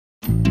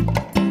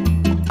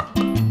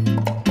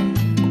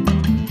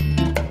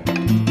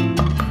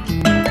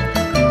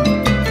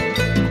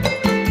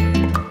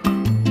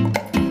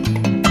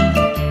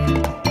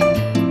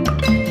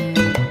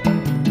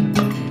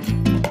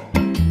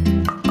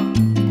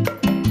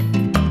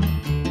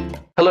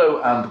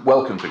and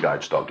welcome to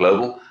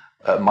Guides.Global.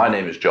 My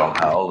name is John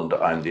Howell and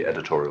I'm the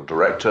editorial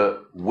director.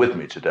 With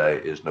me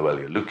today is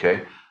Noelia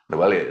Luque.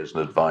 Noelia is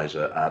an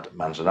advisor at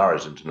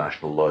Manzanares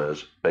International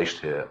lawyers based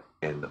here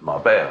in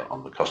Marbella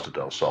on the Costa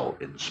del Sol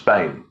in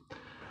Spain.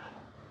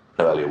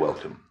 Noelia,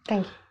 welcome.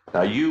 Thank you.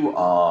 Now, you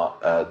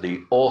are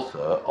the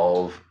author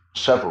of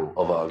several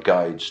of our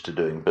guides to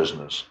doing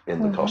business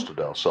in the Costa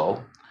del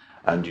Sol,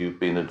 and you've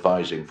been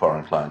advising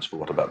foreign clients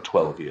for, about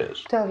 12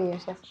 years? 12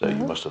 years, yes. So you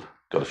must have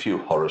got a few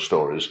horror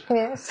stories.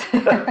 Yes.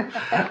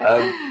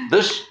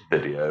 This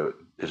video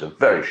is a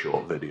very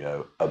short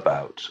video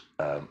about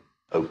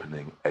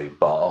opening a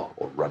bar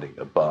or running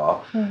a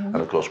bar, and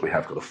of course we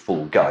have got a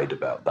full guide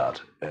about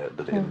that,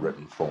 in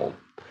written form.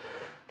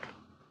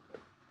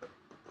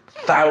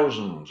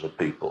 Thousands of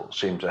people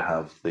seem to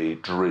have the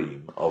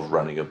dream of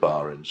running a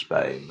bar in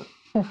Spain.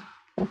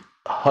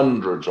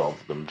 Hundreds of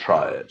them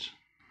try it,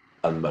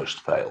 and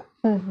most fail.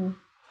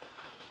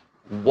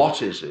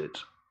 What is it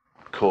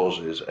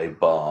causes a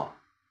bar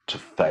to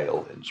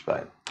fail in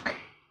Spain?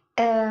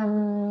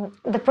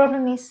 The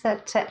problem is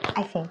that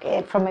I think,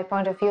 from my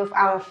point of view,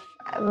 of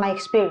my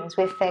experience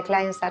with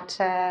clients that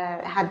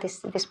had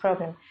this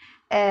problem,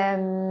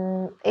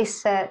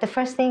 is the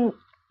first thing.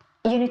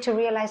 You need to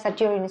realize that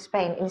you're in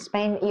Spain. In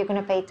Spain, you're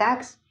going to pay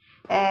tax.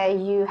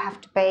 You have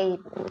to pay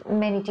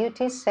many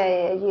duties.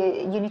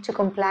 You need to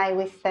comply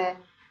with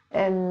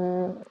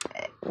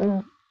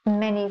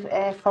many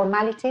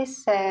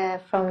formalities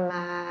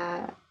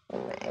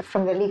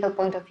from the legal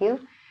point of view.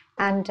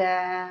 And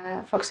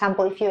for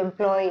example, if you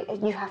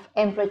have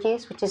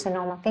employees, which is a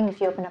normal thing if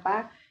you open a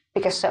bar,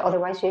 because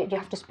otherwise you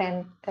have to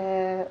spend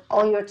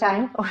all your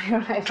time, all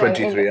your life,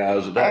 23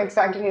 hours a day,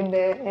 exactly, in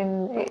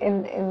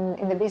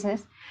the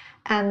business.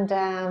 And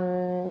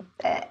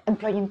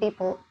employing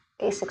people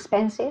is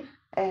expensive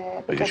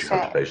because you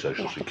have to pay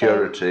social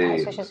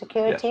security. Social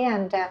security, yes.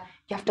 And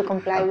you have to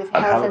comply with health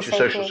and how much and is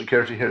social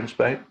security here in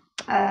Spain?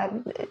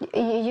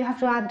 You have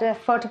to add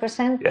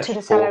 40% yes, to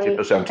the salary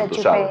 40% of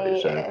the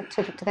salary, pay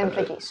to the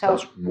employee. So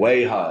that's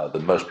way higher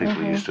than most people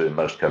are used to in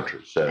most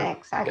countries. So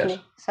exactly. Yes.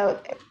 So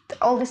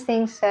all these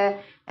things,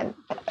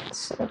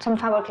 some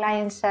of our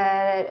clients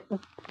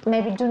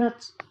maybe do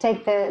not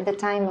take the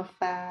time of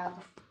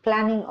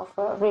planning, of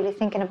really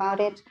thinking about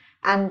it,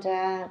 and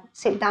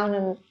sit down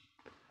and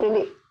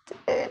really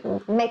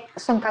make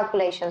some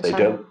calculations. They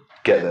don't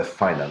get their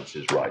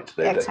finances right.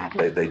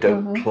 Exactly. They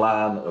don't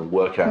plan and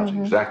work out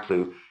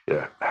exactly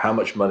how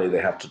much money they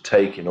have to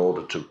take in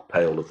order to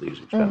pay all of these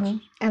expenses.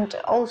 And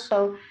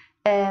also,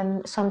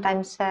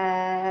 sometimes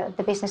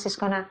the business is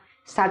going to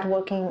start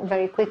working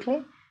very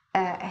quickly.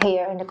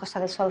 Here in the Costa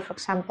del Sol, for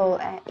example,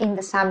 in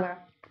the summer,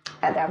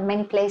 there are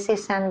many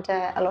places and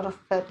a lot of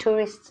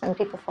tourists and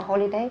people for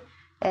holiday.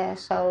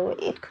 So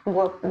it could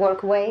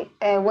work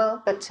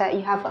well, but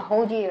you have a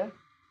whole year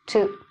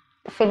to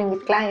fill in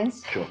with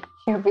clients. Sure.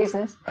 Your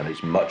business. And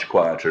it's much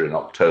quieter in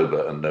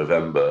October and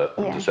November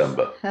and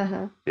December.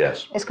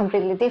 Yes. It's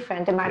completely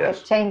different. The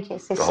market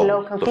changes. It's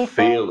local people. The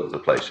feel of the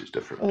place is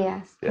different.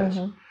 Yes. Yes.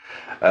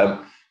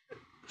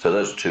 So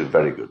those are two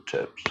very good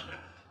tips.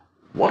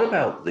 What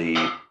about the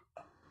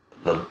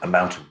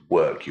amount of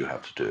work you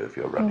have to do if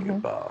you're running a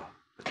bar?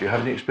 Do you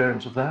have any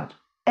experience of that?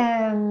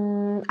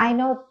 I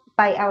know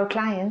by our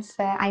clients,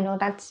 I know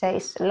that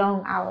it's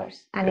long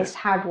hours and it's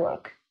hard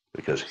work.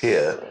 Because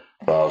here,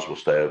 bars will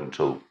stay open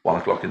until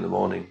 1 o'clock in the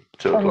morning,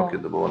 2 o'clock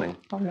in the morning.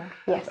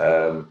 Yes.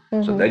 So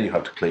then you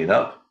have to clean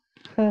up.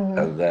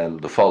 And then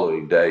the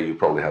following day, you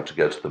probably have to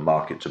go to the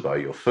market to buy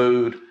your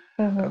food.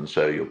 And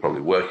so you're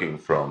probably working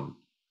from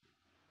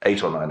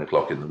 8 or 9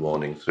 o'clock in the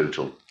morning through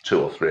till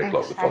 2 or 3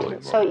 o'clock the following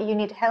morning. So you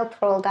need help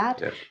for all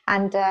that. Yes.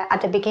 And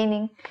at the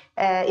beginning,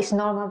 it's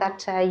normal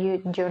that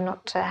you're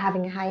not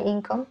having a high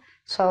income.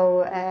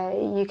 So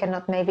you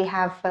cannot maybe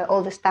have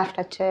all the stuff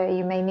that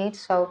you may need.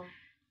 So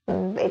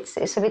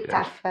it's a bit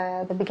tough.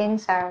 The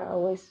beginnings are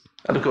always...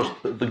 And of course,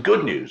 the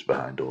good news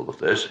behind all of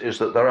this is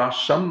that there are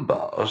some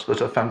bars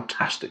that are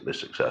fantastically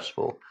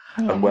successful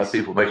and where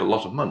people make a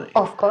lot of money.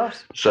 Of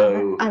course.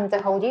 So and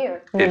the whole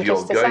year. If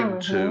you're going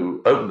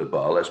to open a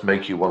bar, let's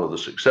make you one of the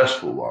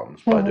successful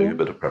ones by doing a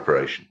bit of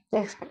preparation.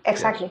 Yes,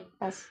 exactly.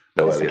 Yes.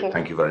 Noelia,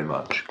 thank you very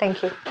much.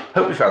 Thank you.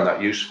 Hope you found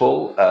that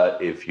useful.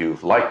 If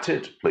you've liked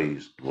it,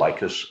 please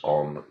like us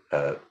on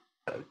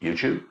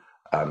YouTube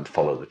and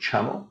follow the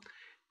channel.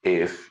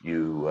 If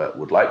you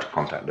would like to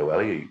contact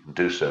Noelia, you can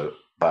do so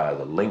via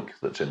the link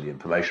that's in the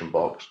information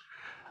box.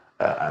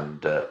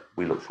 And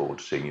we look forward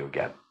to seeing you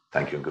again.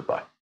 Thank you and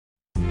goodbye.